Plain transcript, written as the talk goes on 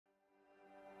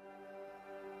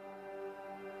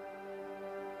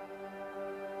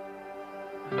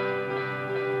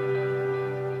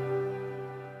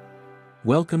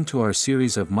Welcome to our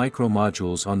series of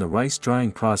micromodules on the rice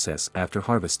drying process after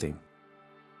harvesting.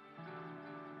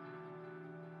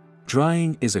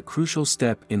 Drying is a crucial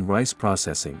step in rice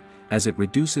processing, as it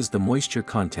reduces the moisture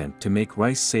content to make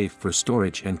rice safe for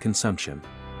storage and consumption.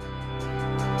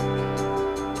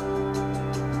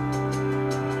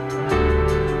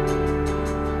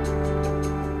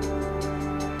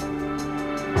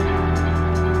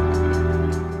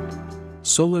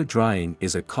 Solar drying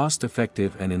is a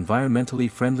cost-effective and environmentally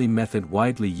friendly method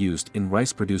widely used in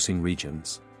rice-producing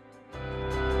regions.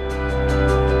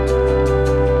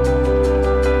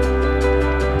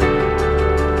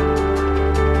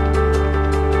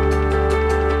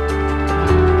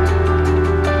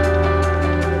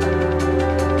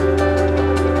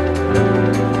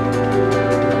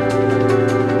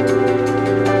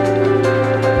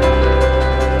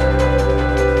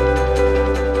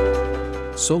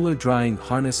 Solar drying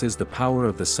harnesses the power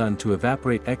of the sun to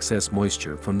evaporate excess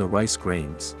moisture from the rice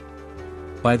grains.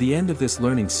 By the end of this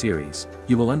learning series,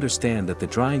 you will understand that the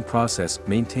drying process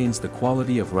maintains the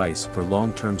quality of rice for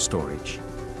long-term storage.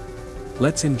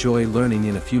 Let's enjoy learning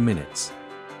in a few minutes.